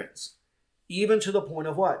against parents, even to the point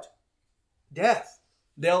of what? Death.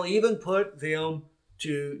 They'll even put them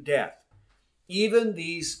to death. Even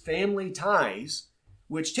these family ties,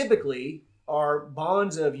 which typically are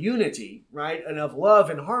bonds of unity, right, and of love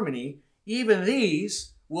and harmony, even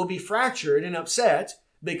these will be fractured and upset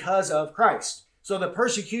because of Christ. So the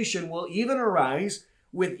persecution will even arise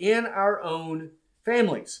within our own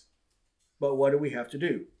families. But what do we have to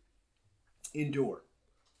do? Endure.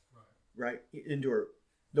 Right? Endure.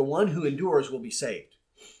 The one who endures will be saved.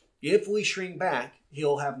 If we shrink back,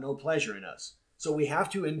 he'll have no pleasure in us. So we have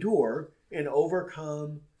to endure and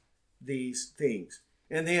overcome these things.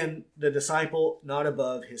 And then the disciple not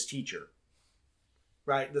above his teacher.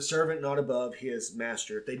 Right? The servant not above his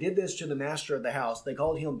master. If they did this to the master of the house, they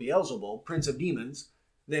called him Beelzebub, prince of demons,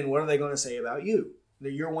 then what are they going to say about you?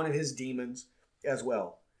 That you're one of his demons as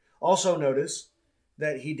well. Also notice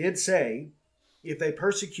that he did say, if they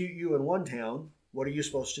persecute you in one town, what are you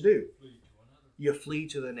supposed to do? You flee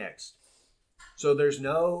to the next. So there's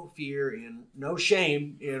no fear and no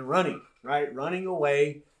shame in running, right? Running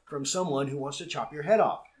away from someone who wants to chop your head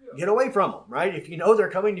off. Get away from them, right? If you know they're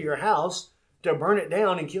coming to your house to burn it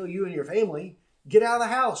down and kill you and your family, get out of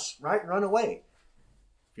the house, right? Run away.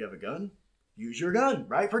 If you have a gun, use your gun,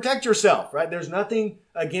 right? Protect yourself, right? There's nothing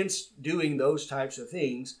against doing those types of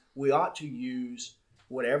things. We ought to use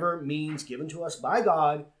whatever means given to us by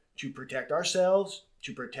God to protect ourselves,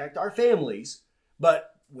 to protect our families.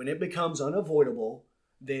 But when it becomes unavoidable,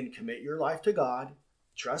 then commit your life to God,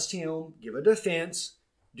 trust Him, give a defense,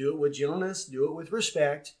 do it with gentleness, do it with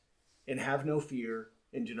respect, and have no fear,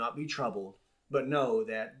 and do not be troubled. But know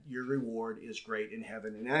that your reward is great in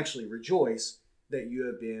heaven, and actually rejoice that you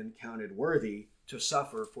have been counted worthy to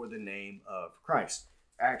suffer for the name of Christ.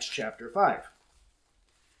 Acts chapter 5.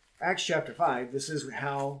 Acts chapter 5, this is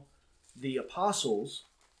how the apostles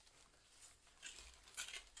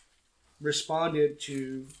responded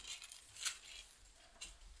to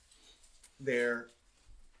their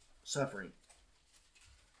suffering.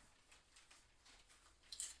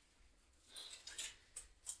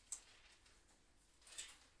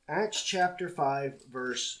 Acts chapter 5,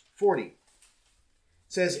 verse 40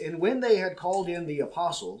 says, and when they had called in the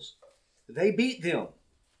apostles, they beat them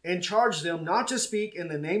and charged them not to speak in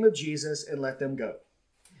the name of Jesus, and let them go.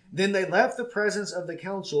 Then they left the presence of the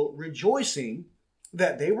council, rejoicing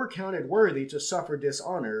that they were counted worthy to suffer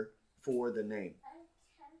dishonor for the name.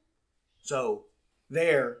 So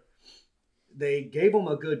there, they gave them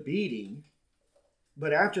a good beating,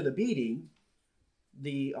 but after the beating,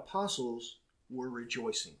 the apostles were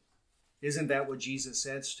rejoicing. Isn't that what Jesus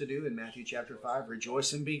says to do in Matthew chapter 5?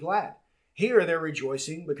 Rejoice and be glad. Here they're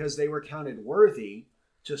rejoicing because they were counted worthy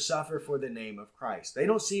to suffer for the name of Christ. They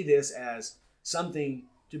don't see this as something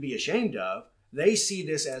to be ashamed of. they see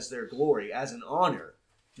this as their glory, as an honor,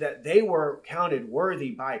 that they were counted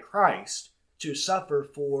worthy by Christ to suffer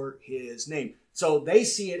for his name. So they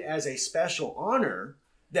see it as a special honor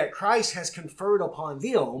that Christ has conferred upon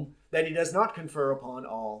them that he does not confer upon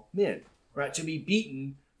all men, right? To be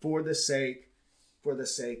beaten for the sake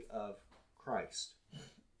of Christ.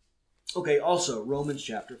 Okay, also Romans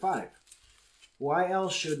chapter 5. Why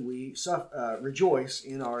else should we rejoice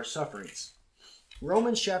in our sufferings?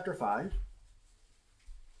 Romans chapter 5,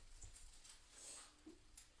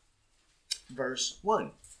 verse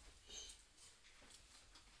 1.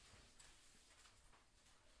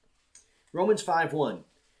 Romans 5:1.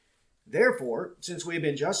 Therefore, since we have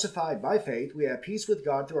been justified by faith, we have peace with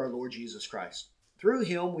God through our Lord Jesus Christ. Through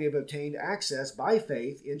him we have obtained access by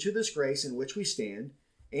faith into this grace in which we stand,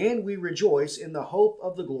 and we rejoice in the hope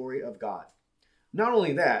of the glory of God. Not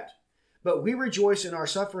only that, but we rejoice in our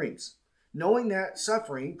sufferings, knowing that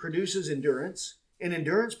suffering produces endurance, and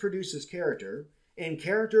endurance produces character, and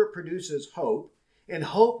character produces hope, and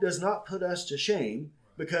hope does not put us to shame,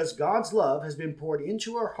 because God's love has been poured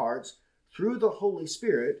into our hearts through the Holy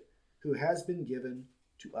Spirit who has been given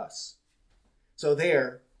to us. So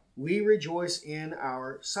there, we rejoice in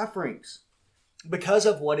our sufferings because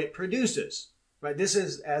of what it produces. Right? This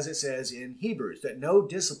is, as it says in Hebrews, that no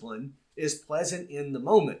discipline is pleasant in the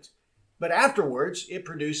moment, but afterwards it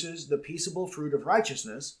produces the peaceable fruit of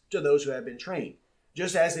righteousness to those who have been trained,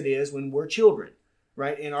 just as it is when we're children,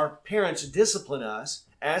 right? And our parents discipline us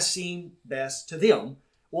as seem best to them.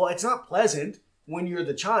 Well, it's not pleasant when you're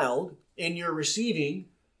the child and you're receiving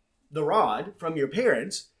the rod from your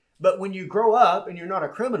parents, but when you grow up and you're not a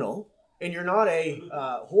criminal and you're not a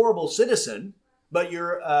horrible citizen, but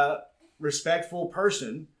you're a respectful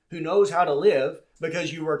person who knows how to live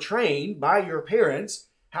because you were trained by your parents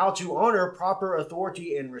how to honor proper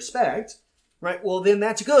authority and respect, right? Well, then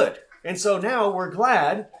that's good. And so now we're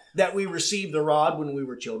glad that we received the rod when we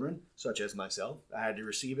were children, such as myself. I had to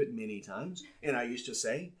receive it many times. And I used to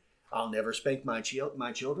say, I'll never spank my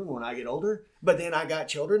children when I get older. But then I got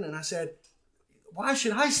children and I said, why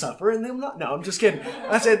should I suffer and them not? No, I'm just kidding.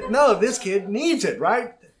 I said, no, this kid needs it,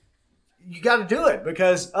 right? You got to do it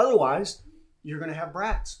because otherwise you're going to have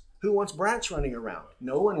brats. Who wants brats running around?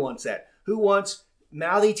 No one wants that. Who wants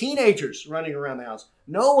mouthy teenagers running around the house?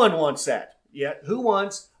 No one wants that. Yet who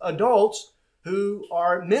wants adults who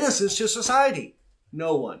are menaces to society?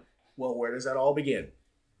 No one. Well, where does that all begin?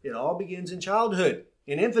 It all begins in childhood,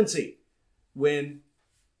 in infancy, when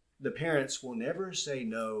the parents will never say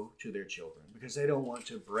no to their children because they don't want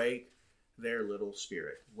to break their little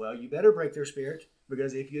spirit. Well, you better break their spirit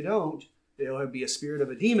because if you don't, there'll be a spirit of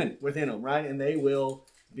a demon within them, right? And they will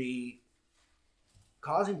be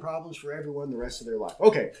causing problems for everyone the rest of their life.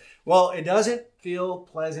 Okay, well, it doesn't feel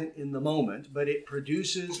pleasant in the moment, but it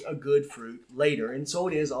produces a good fruit later. And so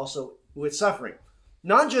it is also with suffering.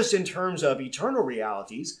 Not just in terms of eternal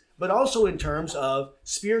realities, but also in terms of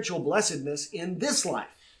spiritual blessedness in this life.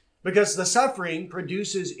 Because the suffering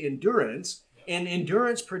produces endurance, and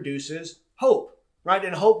endurance produces hope, right?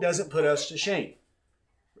 And hope doesn't put us to shame.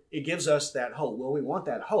 It gives us that hope. Well, we want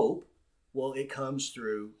that hope. Well, it comes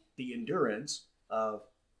through the endurance of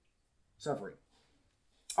suffering.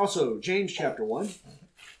 Also, James chapter 1.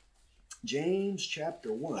 James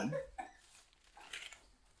chapter 1.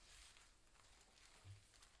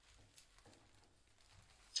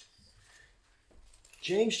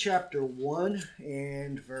 James chapter 1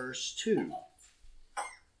 and verse 2.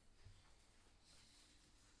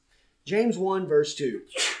 James 1 verse 2.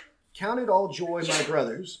 Count it all joy, my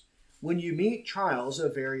brothers, when you meet trials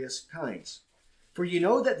of various kinds. For you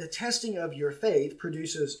know that the testing of your faith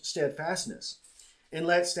produces steadfastness. And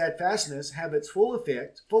let steadfastness have its full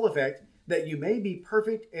effect, that you may be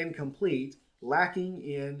perfect and complete, lacking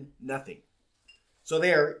in nothing. So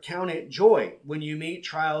there, count it joy when you meet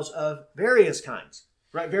trials of various kinds,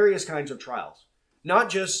 right? Various kinds of trials. Not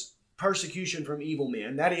just persecution from evil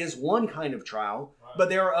men. That is one kind of trial, but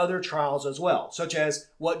there are other trials as well, such as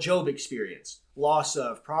what Job experienced. Loss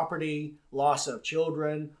of property, loss of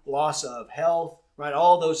children, loss of health, right?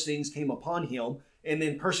 All those things came upon him. And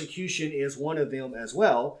then persecution is one of them as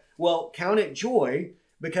well. Well, count it joy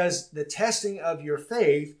because the testing of your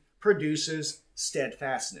faith produces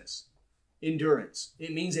steadfastness, endurance.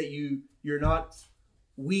 It means that you're not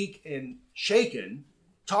weak and shaken,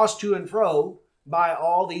 tossed to and fro by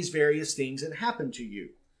all these various things that happen to you.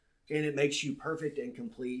 And it makes you perfect and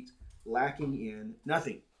complete, lacking in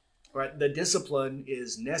nothing. Right? The discipline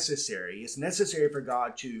is necessary. It's necessary for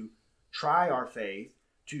God to try our faith,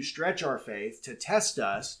 to stretch our faith, to test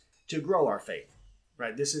us, to grow our faith.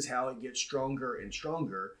 Right? This is how it gets stronger and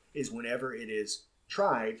stronger, is whenever it is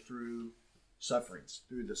tried through sufferings,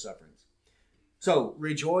 through the sufferings. So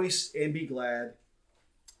rejoice and be glad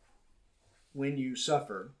when you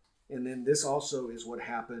suffer. And then this also is what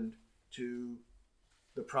happened to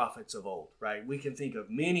the prophets of old, right? We can think of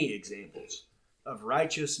many examples of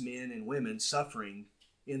righteous men and women suffering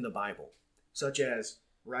in the Bible, such as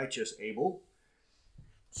righteous Abel,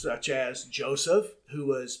 such as Joseph, who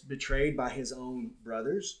was betrayed by his own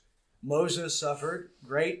brothers. Moses suffered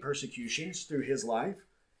great persecutions through his life.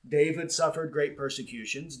 David suffered great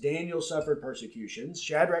persecutions. Daniel suffered persecutions.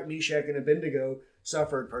 Shadrach, Meshach, and Abednego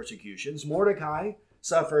suffered persecutions. Mordecai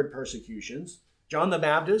suffered persecutions. John the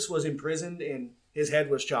Baptist was imprisoned and his head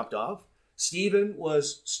was chopped off. Stephen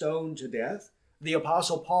was stoned to death. The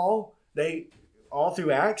Apostle Paul, all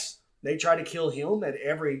through Acts, they tried to kill him at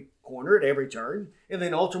every corner, at every turn. And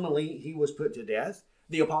then ultimately he was put to death.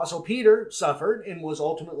 The Apostle Peter suffered and was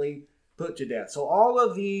ultimately put to death. So all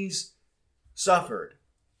of these suffered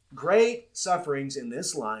great sufferings in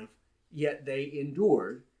this life, yet they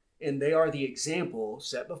endured, and they are the example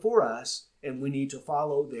set before us, and we need to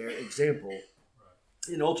follow their example,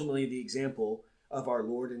 and ultimately the example of our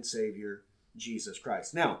Lord and Savior, Jesus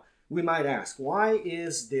Christ. Now, we might ask, why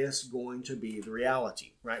is this going to be the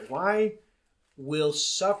reality, right? Why will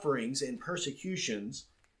sufferings and persecutions,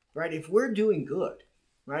 right, if we're doing good,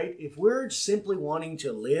 right, if we're simply wanting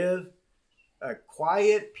to live a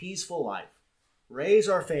quiet, peaceful life, raise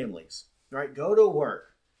our families, right, go to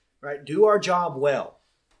work, right, do our job well,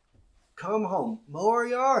 come home, mow our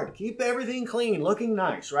yard, keep everything clean, looking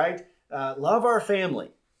nice, right, love our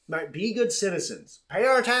family, right, be good citizens, pay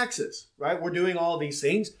our taxes, right, we're doing all these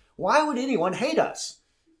things. Why would anyone hate us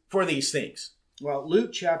for these things? Well,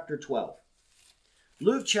 Luke chapter 12.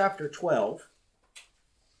 Luke chapter 12,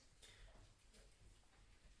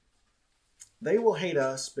 they will hate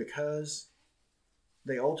us because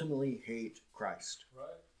they ultimately hate Christ. Right.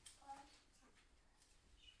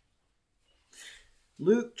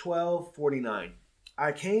 Luke 12:49.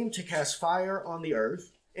 I came to cast fire on the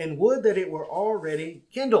earth, and would that it were already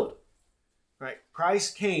kindled. Right?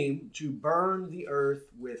 Christ came to burn the earth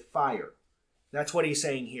with fire. That's what he's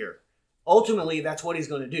saying here. Ultimately, that's what he's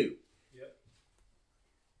going to do. Yep.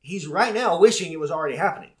 He's right now wishing it was already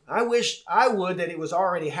happening. I wish I would that it was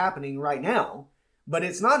already happening right now, but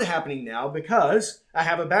it's not happening now because I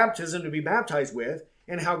have a baptism to be baptized with,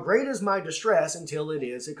 and how great is my distress until it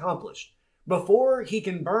is accomplished. Before he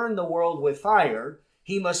can burn the world with fire,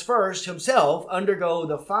 he must first himself undergo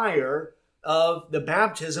the fire of the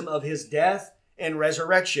baptism of his death and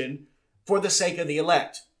resurrection for the sake of the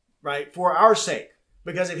elect, right? For our sake.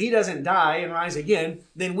 Because if he doesn't die and rise again,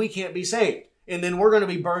 then we can't be saved. And then we're going to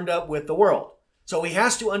be burned up with the world. So he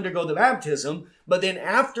has to undergo the baptism, but then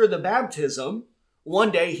after the baptism, one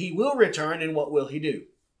day he will return, and what will he do?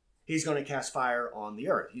 He's going to cast fire on the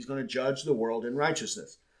earth. He's going to judge the world in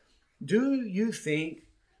righteousness. Do you think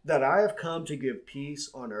that I have come to give peace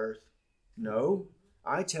on earth? No,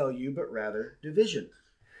 I tell you, but rather division.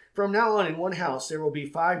 From now on in one house there will be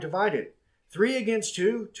 5 divided, 3 against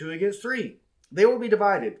 2, 2 against 3. They will be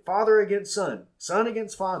divided, father against son, son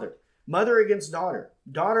against father, mother against daughter,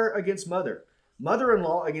 daughter against mother,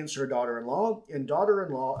 mother-in-law against her daughter-in-law, and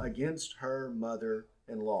daughter-in-law against her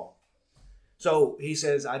mother-in-law. So he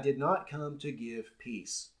says, I did not come to give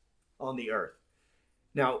peace on the earth.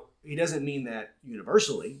 Now, he doesn't mean that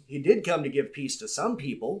universally. He did come to give peace to some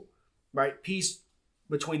people, right? Peace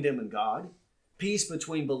between them and God, peace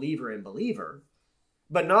between believer and believer,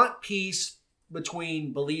 but not peace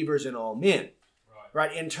between believers and all men,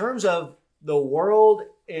 right? In terms of the world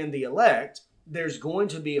and the elect, there's going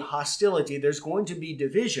to be hostility, there's going to be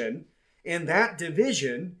division, and that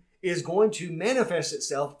division is going to manifest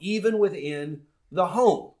itself even within the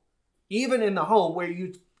home, even in the home where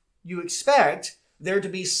you expect there to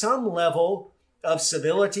be some level of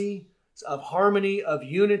civility, of harmony, of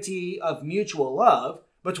unity, of mutual love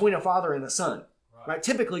between a father and a son. Right?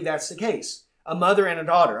 Typically, that's the case. A mother and a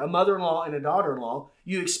daughter, a mother-in-law and a daughter-in-law.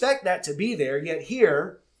 You expect that to be there, yet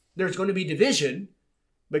here, there's going to be division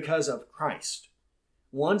because of Christ.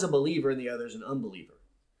 One's a believer and the other's an unbeliever.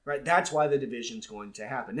 Right? That's why the division's going to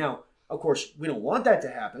happen. Now, of course, we don't want that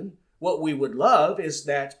to happen. What we would love is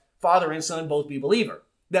that father and son both be believer,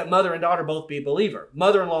 that mother and daughter both be believer,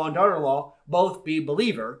 mother-in-law and daughter-in-law both be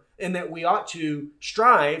believer, and that we ought to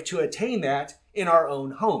strive to attain that in our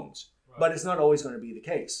own homes. Right. But it's not always going to be the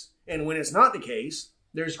case. And when it's not the case,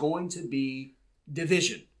 there's going to be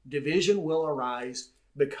division. Division will arise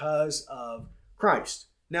because of Christ.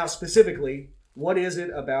 Now, specifically, what is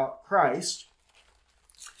it about Christ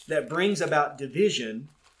that brings about division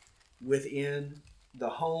within the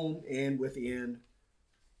home and within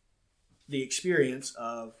the experience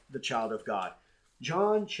of the child of God.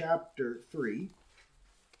 John chapter 3.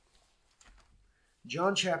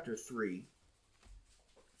 John chapter 3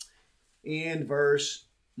 and verse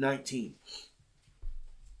 19.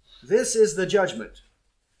 This is the judgment.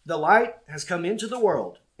 The light has come into the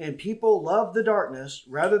world, and people love the darkness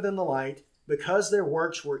rather than the light, because their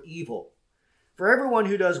works were evil. For everyone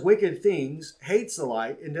who does wicked things hates the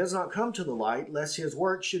light and does not come to the light, lest his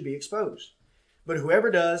works should be exposed. But whoever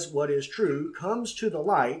does what is true comes to the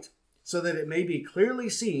light, so that it may be clearly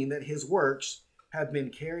seen that his works have been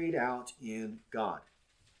carried out in God.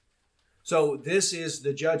 So this is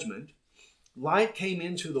the judgment. Light came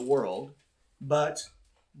into the world, but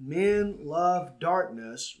men love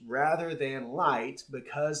darkness rather than light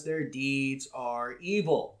because their deeds are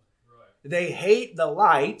evil. Right. They hate the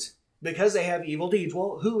light because they have evil deeds.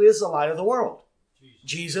 Well, who is the light of the world?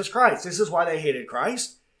 Jesus Christ. This is why they hated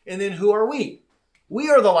Christ. And then who are we? We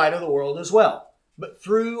are the light of the world as well. But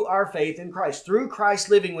through our faith in Christ, through Christ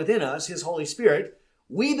living within us, his Holy Spirit,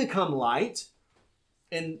 we become light,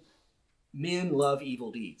 and men love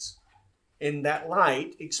evil deeds. And that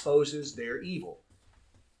light exposes their evil.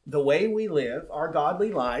 The way we live, our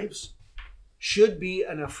godly lives, should be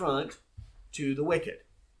an affront to the wicked.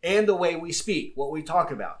 And the way we speak, what we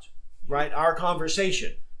talk about, right? Our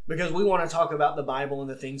conversation, because we want to talk about the Bible and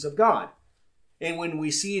the things of God. And when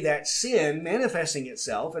we see that sin manifesting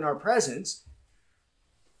itself in our presence,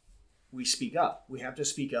 we speak up. We have to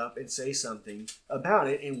speak up and say something about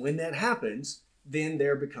it. And when that happens, then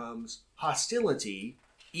there becomes hostility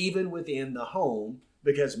even within the home,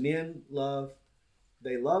 because men love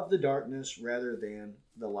the darkness rather than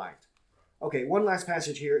the light. Okay, one last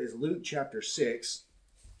passage here is Luke chapter 6.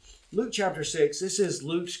 Luke chapter 6, this is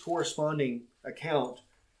Luke's corresponding account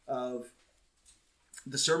of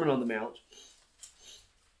the Sermon on the Mount.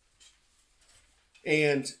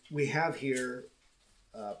 And we have here,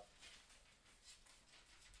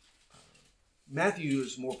 Matthew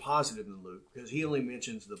is more positive than Luke because he only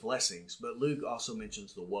mentions the blessings, but Luke also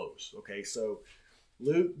mentions the woes. Okay, so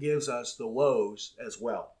Luke gives us the woes as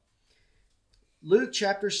well. Luke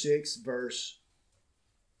chapter 6, verse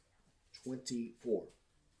 24.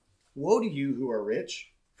 Woe to you who are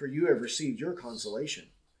rich, for you have received your consolation.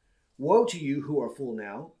 Woe to you who are full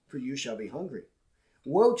now, for you shall be hungry.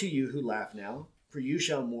 Woe to you who laugh now, for you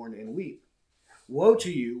shall mourn and weep. Woe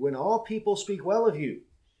to you when all people speak well of you,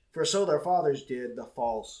 for so their fathers did the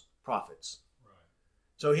false prophets. Right.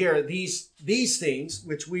 So here, these things,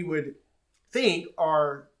 which we would think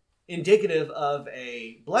are indicative of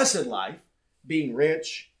a blessed life, being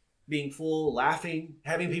rich, being full, laughing,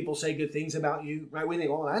 having people say good things about you, right? We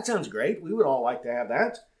think, oh, that sounds great. We would all like to have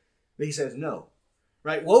that. But he says, no,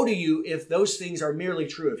 right? Woe to you if those things are merely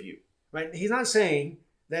true of you, right? He's not saying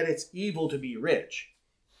that it's evil to be rich,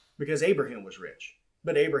 because Abraham was rich,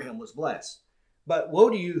 but Abraham was blessed. But woe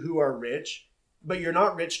to you who are rich, but you're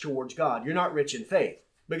not rich towards God. You're not rich in faith,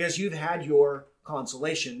 because you've had your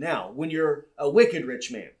consolation now. When you're a wicked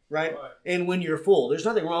rich man, right? And when you're full, there's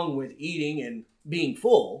nothing wrong with eating and being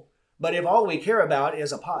full. But if all we care about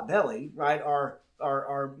is a pot belly, right,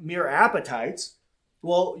 our mere appetites,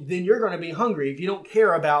 well, then you're going to be hungry if you don't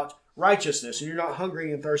care about righteousness and you're not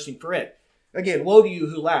hungry and thirsting for it. Again, woe to you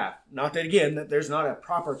who laugh. Not that, again, that there's not a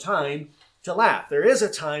proper time to laugh. There is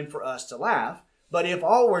a time for us to laugh. But if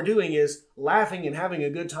all we're doing is laughing and having a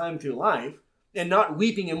good time through life and not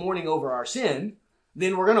weeping and mourning over our sin,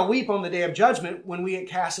 then we're going to weep on the day of judgment when we get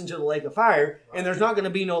cast into the lake of fire, and there's not going to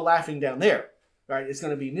be no laughing down there. Right? It's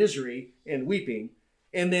going to be misery and weeping.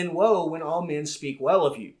 And then woe when all men speak well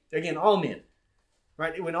of you. Again, all men.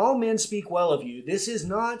 Right? When all men speak well of you, this is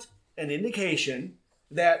not an indication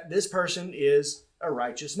that this person is a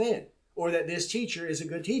righteous man or that this teacher is a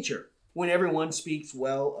good teacher. When everyone speaks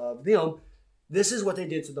well of them, this is what they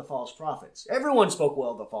did to the false prophets. Everyone spoke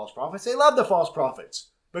well of the false prophets. They loved the false prophets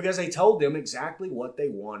because they told them exactly what they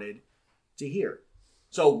wanted to hear.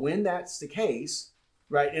 So when that's the case,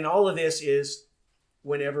 right, and all of this is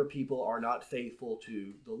whenever people are not faithful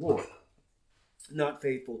to the Lord. Not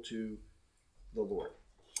faithful to the Lord.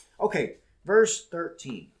 Okay, verse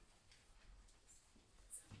 13.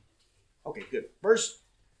 Okay, good. Verse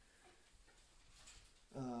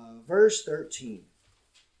 13.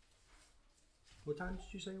 What time did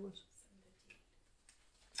you say it was?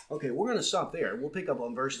 Okay, we're going to stop there. We'll pick up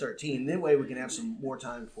on verse 13. That way we can have some more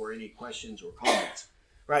time for any questions or comments.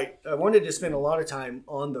 Right, I wanted to spend a lot of time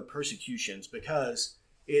on the persecutions because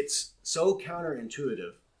it's so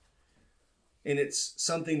counterintuitive and it's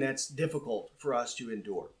something that's difficult for us to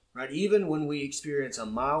endure. Right, even when we experience a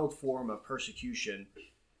mild form of persecution,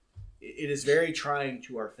 it is very trying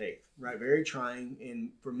to our faith. Right, very trying,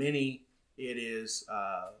 and for many, it is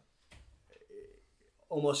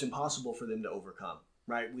almost impossible for them to overcome,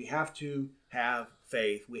 right? We have to have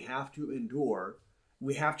faith. We have to endure.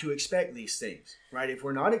 We have to expect these things, right? If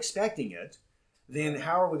we're not expecting it, then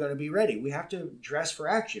how are we going to be ready? We have to dress for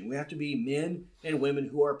action. We have to be men and women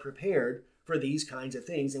who are prepared for these kinds of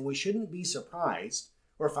things. And we shouldn't be surprised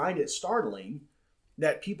or find it startling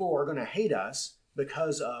that people are going to hate us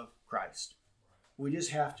because of Christ. We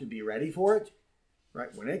just have to be ready for it,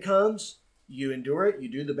 right? When it comes, you endure it. You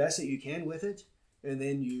do the best that you can with it. And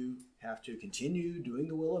then you have to continue doing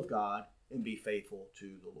the will of God and be faithful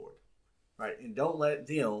to the Lord, right? And don't let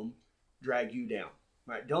them drag you down,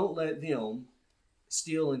 right? Don't let them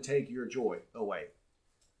steal and take your joy away.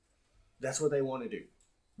 That's what they want to do,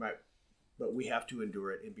 right? But we have to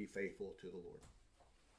endure it and be faithful to the Lord.